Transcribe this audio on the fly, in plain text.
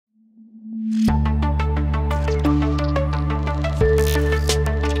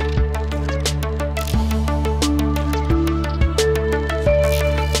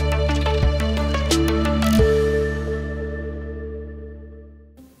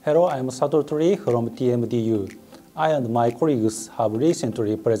Hello, I am Satoru Torii from TMDU. I and my colleagues have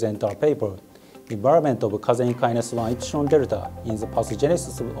recently presented a paper, Involvement of casein kinase 1 epsilon delta in the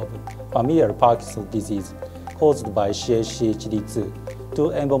pathogenesis of familial Parkinson's disease caused by CHCHD2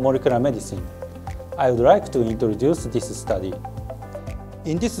 to EMBO molecular medicine. I would like to introduce this study.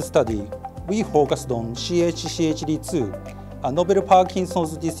 In this study, we focused on CHCHD2, a novel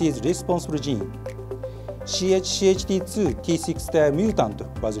Parkinson's disease responsible gene. CHCHD2 T6 mutant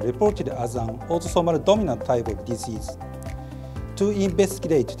was reported as an autosomal dominant type of disease. To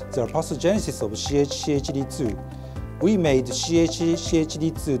investigate the pathogenesis of CHCHD2, we made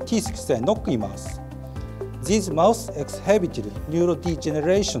CHCHD2 T6 knock-in mouse. These mouse exhibited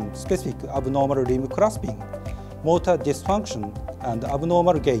neurodegeneration-specific abnormal limb clasping, motor dysfunction, and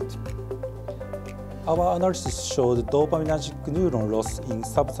abnormal gait. Our analysis showed dopaminergic neuron loss in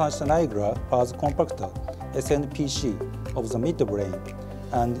substantia nigra pars compacta (SNPC) of the midbrain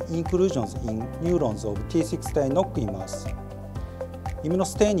and inclusions in neurons of T6 knock-in mouse.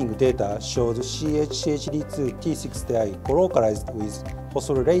 Immunostaining data showed CHCHD2 T6 co-localized with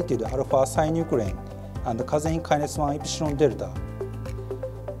phosphorylated alpha-synuclein and casein kinase 1 epsilon delta.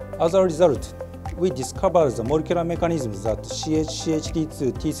 As a result, we discovered the molecular mechanisms that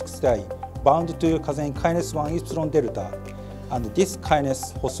CHCHD2 T6 bound to casein kinase 1 epsilon delta, and this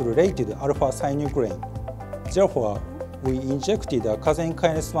kinase phosphorylated alpha-synuclein. Therefore, we injected a casein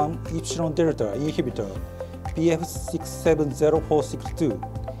kinase 1 epsilon delta inhibitor PF670462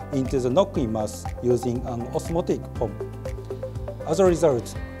 into the knock-in mouse using an osmotic pump. As a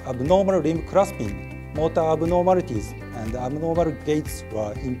result, abnormal limb clasping, motor abnormalities, and abnormal gaits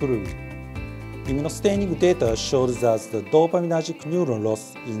were improved. Immunostaining data showed that the dopaminergic neuron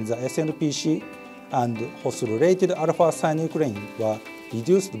loss in the SNPC and phosphorylated alpha-synuclein were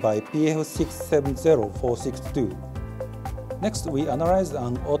reduced by PF670462. Next, we analyzed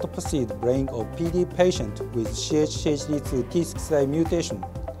an autopsied brain of PD patient with CHCHD2 T6 mutation.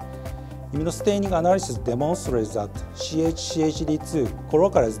 Immunostaining analysis demonstrates that CHCHD2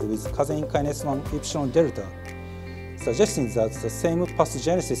 co-localized with casein kinase 1 epsilon delta, suggesting that the same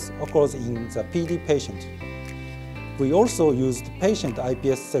pathogenesis occurs in the PD patient. We also used patient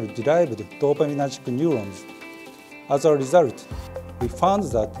iPS cell-derived dopaminergic neurons. As a result, we found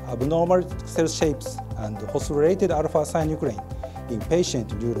that abnormal cell shapes and phosphorylated alpha-synuclein in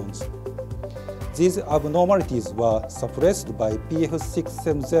patient neurons. These abnormalities were suppressed by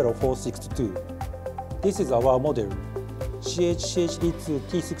PF670462. This is our model. CHCHD2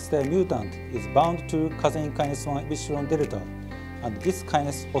 T6 mutant is bound to casein kinase 1 epsilon delta, and this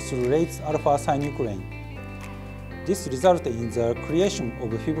kinase phosphorylates alpha-synuclein. This results in the creation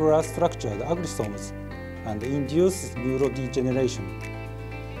of fibrillar structured aggresomes and induces neurodegeneration.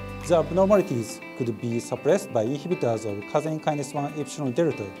 The abnormalities could be suppressed by inhibitors of casein kinase 1 epsilon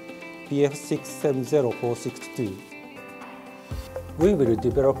delta, PF670462. We will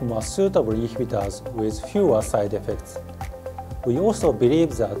develop more suitable inhibitors with fewer side effects. We also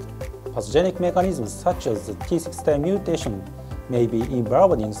believe that pathogenic mechanisms such as the T6 mutation may be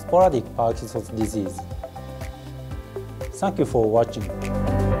involved in sporadic Parkinson's disease. Thank you for watching.